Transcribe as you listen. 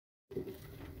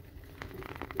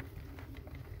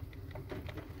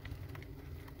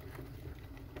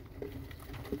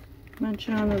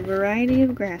munching on a variety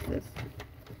of grasses.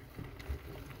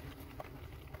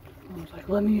 I was like,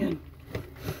 let me in.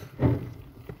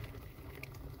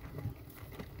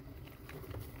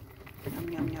 Yum,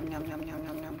 yum, yum, yum, yum, yum,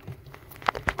 yum, yum.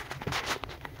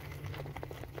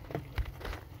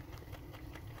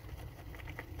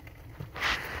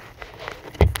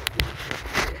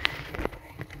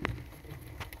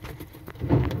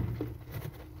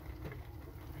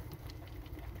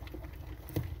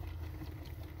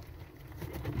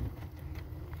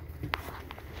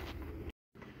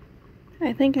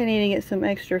 I think I need to get some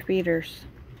extra feeders.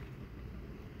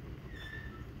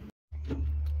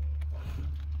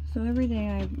 So every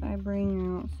day I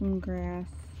bring out some grass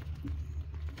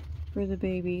for the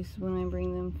babies when I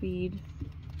bring them feed.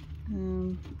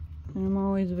 And I'm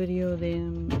always video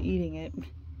them eating it.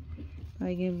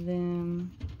 I give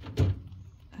them,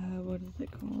 what is it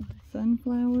called?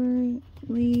 Sunflower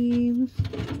leaves.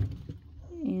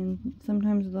 And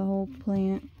sometimes the whole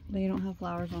plant, they don't have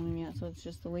flowers on them yet, so it's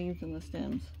just the leaves and the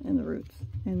stems and the roots.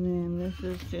 And then this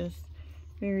is just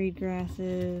varied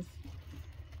grasses.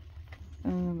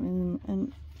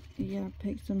 And yeah,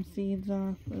 pick some seeds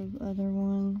off of other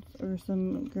ones or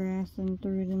some grass and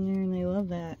threw it in there, and they love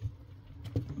that.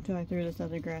 Until I threw this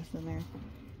other grass in there.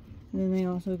 And then they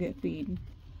also get feed.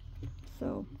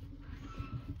 So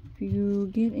if you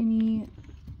get any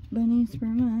bunnies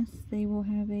from us, they will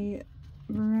have a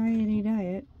variety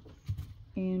diet.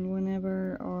 And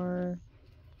whenever our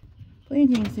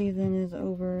planting season is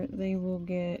over, they will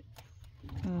get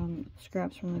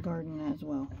scraps from the garden as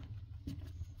well.